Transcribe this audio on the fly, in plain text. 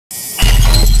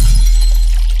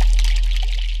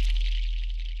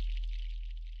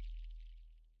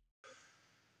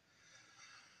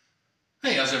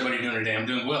today? I'm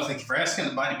doing well. Thank you for asking.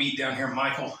 The Body Beat down here,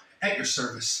 Michael, at your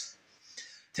service.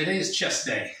 Today is chest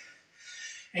day,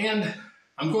 and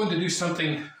I'm going to do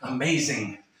something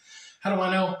amazing. How do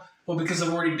I know? Well, because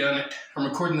I've already done it. I'm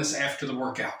recording this after the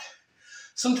workout.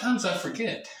 Sometimes I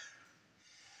forget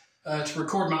to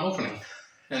record my opening.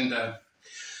 And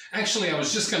actually, I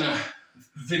was just going to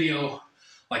video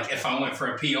like if I went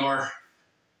for a PR,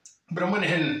 but I went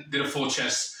ahead and did a full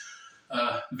chest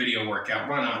video workout.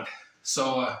 Why not?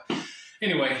 So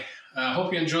anyway,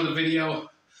 hope you enjoy the video.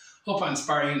 Hope I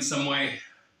inspire you in some way.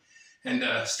 And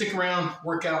stick around,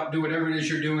 work out, do whatever it is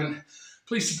you're doing.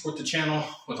 Please support the channel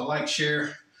with a like,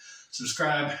 share,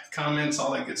 subscribe, comments,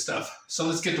 all that good stuff. So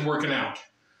let's get to working out.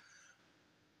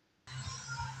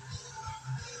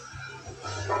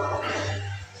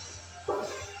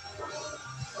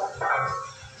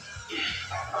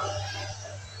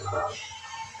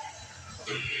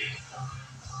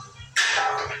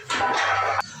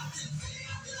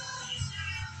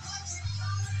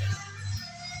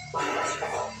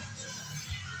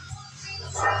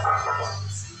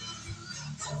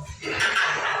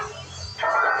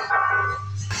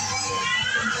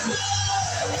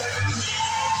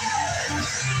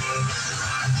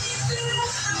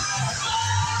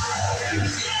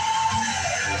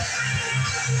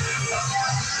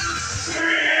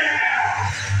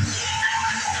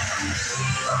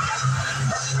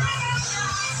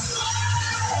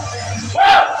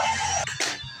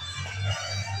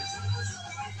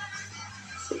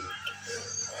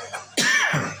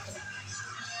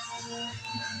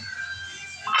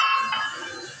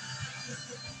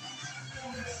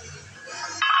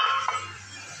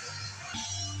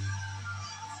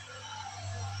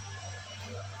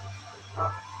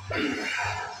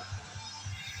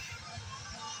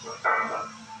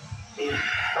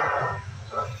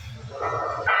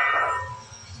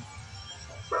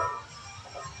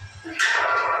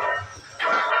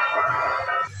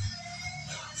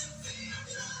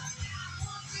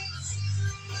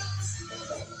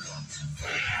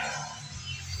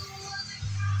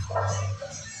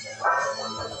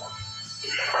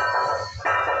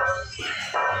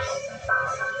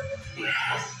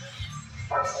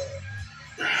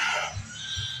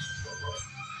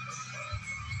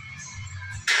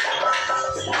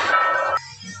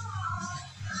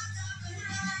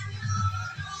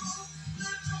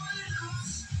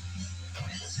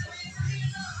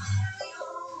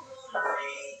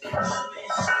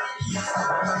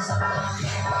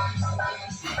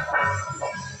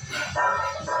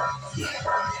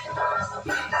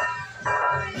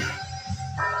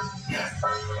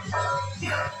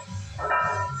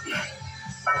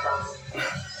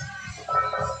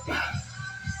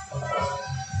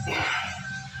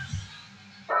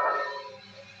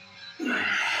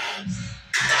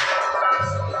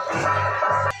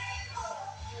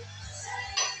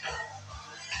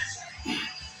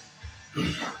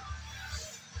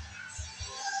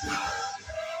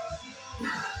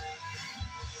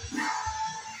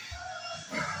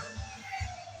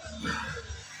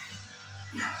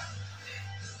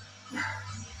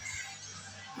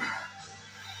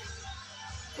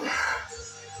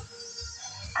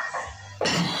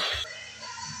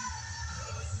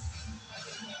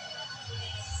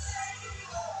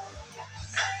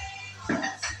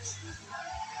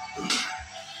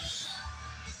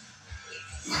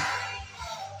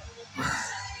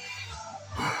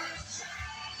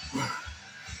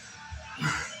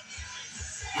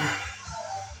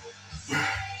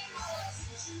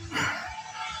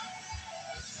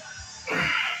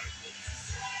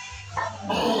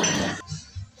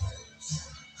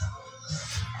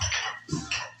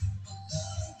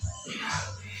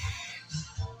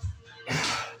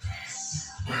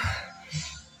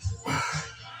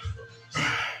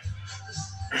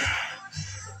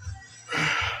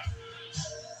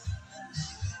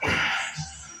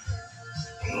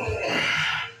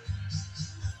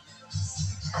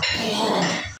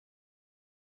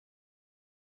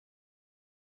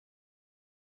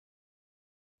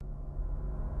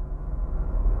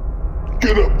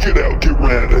 Get up, get out, get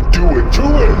ready, do it, do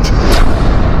it!